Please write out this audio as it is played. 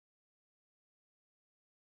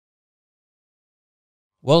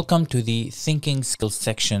Welcome to the Thinking Skills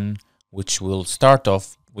section, which will start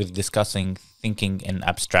off with discussing thinking in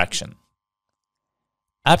abstraction.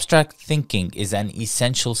 Abstract thinking is an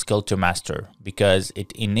essential skill to master because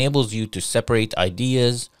it enables you to separate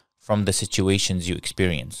ideas from the situations you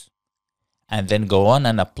experience, and then go on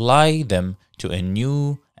and apply them to a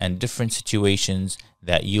new and different situations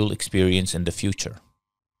that you'll experience in the future.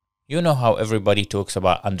 You know how everybody talks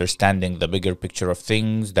about understanding the bigger picture of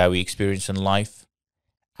things that we experience in life?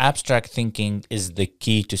 Abstract thinking is the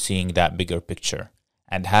key to seeing that bigger picture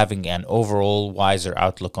and having an overall wiser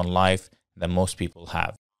outlook on life than most people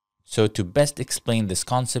have. So to best explain this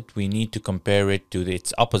concept, we need to compare it to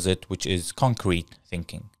its opposite, which is concrete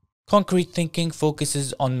thinking. Concrete thinking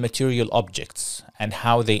focuses on material objects and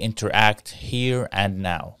how they interact here and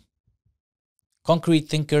now. Concrete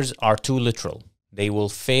thinkers are too literal. They will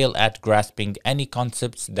fail at grasping any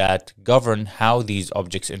concepts that govern how these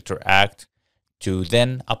objects interact to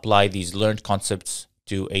then apply these learned concepts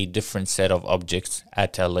to a different set of objects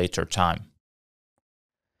at a later time.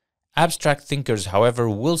 Abstract thinkers, however,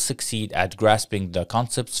 will succeed at grasping the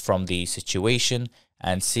concepts from the situation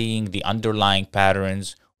and seeing the underlying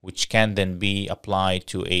patterns which can then be applied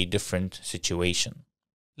to a different situation.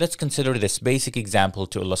 Let's consider this basic example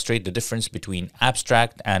to illustrate the difference between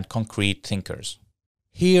abstract and concrete thinkers.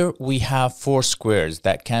 Here we have four squares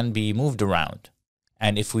that can be moved around.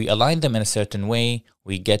 And if we align them in a certain way,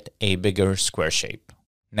 we get a bigger square shape.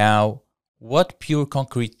 Now, what pure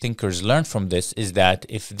concrete thinkers learn from this is that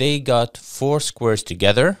if they got four squares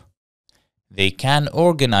together, they can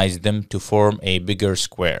organize them to form a bigger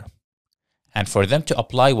square. And for them to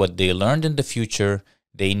apply what they learned in the future,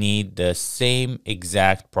 they need the same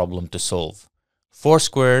exact problem to solve. Four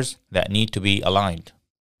squares that need to be aligned.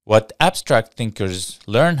 What abstract thinkers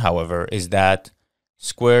learn, however, is that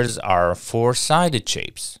squares are four-sided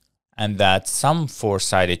shapes, and that some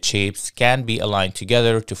four-sided shapes can be aligned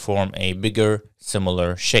together to form a bigger,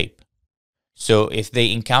 similar shape. So if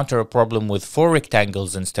they encounter a problem with four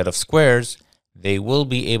rectangles instead of squares, they will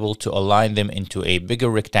be able to align them into a bigger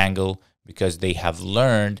rectangle because they have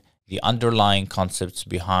learned the underlying concepts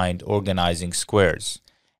behind organizing squares,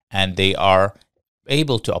 and they are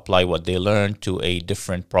able to apply what they learned to a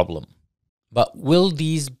different problem. But will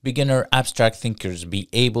these beginner abstract thinkers be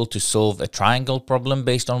able to solve a triangle problem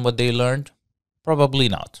based on what they learned? Probably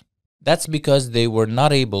not. That's because they were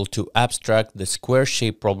not able to abstract the square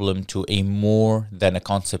shape problem to a more than a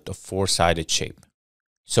concept of four-sided shape.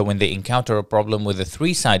 So when they encounter a problem with a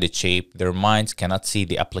three-sided shape, their minds cannot see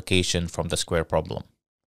the application from the square problem.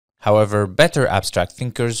 However, better abstract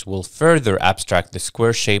thinkers will further abstract the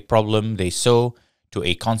square shape problem they saw to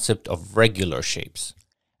a concept of regular shapes,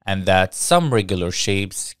 and that some regular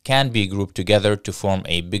shapes can be grouped together to form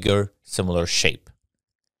a bigger, similar shape.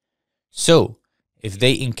 So, if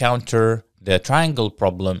they encounter the triangle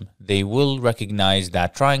problem, they will recognize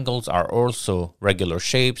that triangles are also regular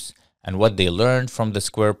shapes, and what they learned from the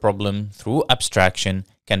square problem through abstraction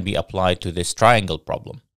can be applied to this triangle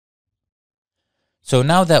problem. So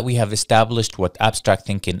now that we have established what abstract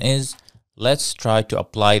thinking is, let's try to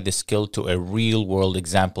apply the skill to a real-world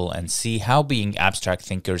example and see how being abstract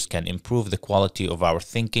thinkers can improve the quality of our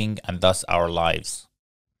thinking and thus our lives.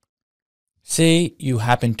 Say you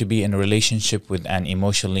happen to be in a relationship with an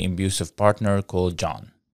emotionally abusive partner called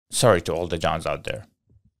John. Sorry to all the Johns out there.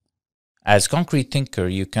 As concrete thinker,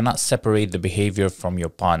 you cannot separate the behavior from your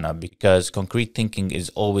partner because concrete thinking is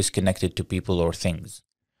always connected to people or things.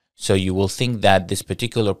 So you will think that this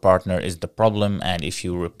particular partner is the problem, and if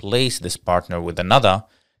you replace this partner with another,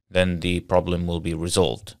 then the problem will be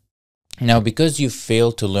resolved. Now, because you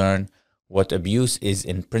failed to learn what abuse is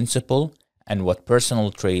in principle and what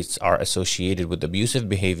personal traits are associated with abusive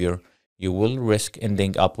behavior, you will risk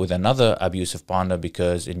ending up with another abusive partner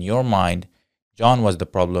because in your mind, John was the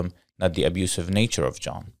problem, not the abusive nature of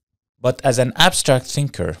John. But as an abstract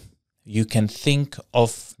thinker, you can think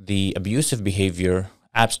of the abusive behavior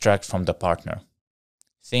abstract from the partner.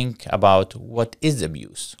 Think about what is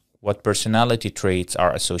abuse, what personality traits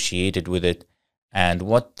are associated with it, and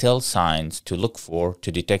what tell signs to look for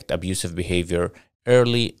to detect abusive behavior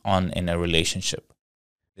early on in a relationship.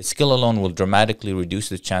 The skill alone will dramatically reduce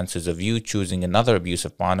the chances of you choosing another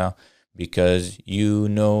abusive partner because you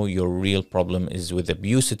know your real problem is with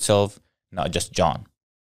abuse itself, not just John.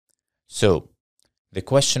 So, the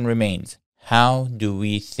question remains, how do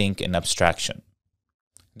we think in abstraction?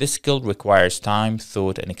 This skill requires time,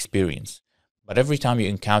 thought, and experience. But every time you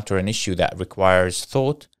encounter an issue that requires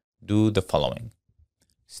thought, do the following.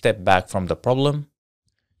 Step back from the problem.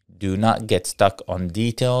 Do not get stuck on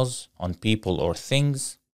details, on people or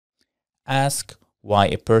things. Ask why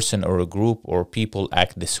a person or a group or people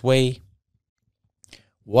act this way,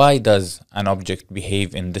 why does an object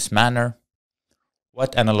behave in this manner,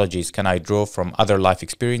 what analogies can I draw from other life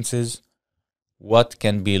experiences, what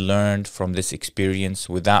can be learned from this experience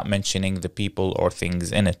without mentioning the people or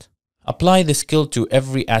things in it. Apply the skill to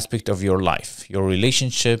every aspect of your life, your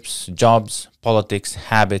relationships, jobs, politics,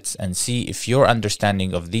 habits, and see if your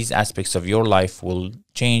understanding of these aspects of your life will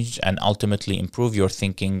change and ultimately improve your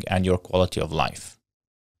thinking and your quality of life.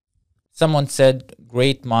 Someone said,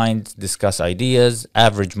 great minds discuss ideas,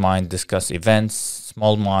 average minds discuss events,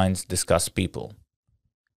 small minds discuss people.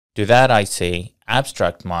 To that I say,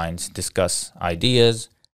 abstract minds discuss ideas,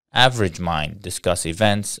 average minds discuss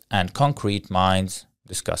events, and concrete minds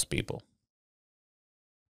discuss people.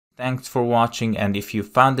 Thanks for watching, and if you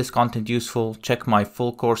found this content useful, check my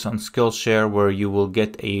full course on Skillshare where you will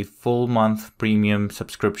get a full month premium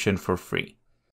subscription for free.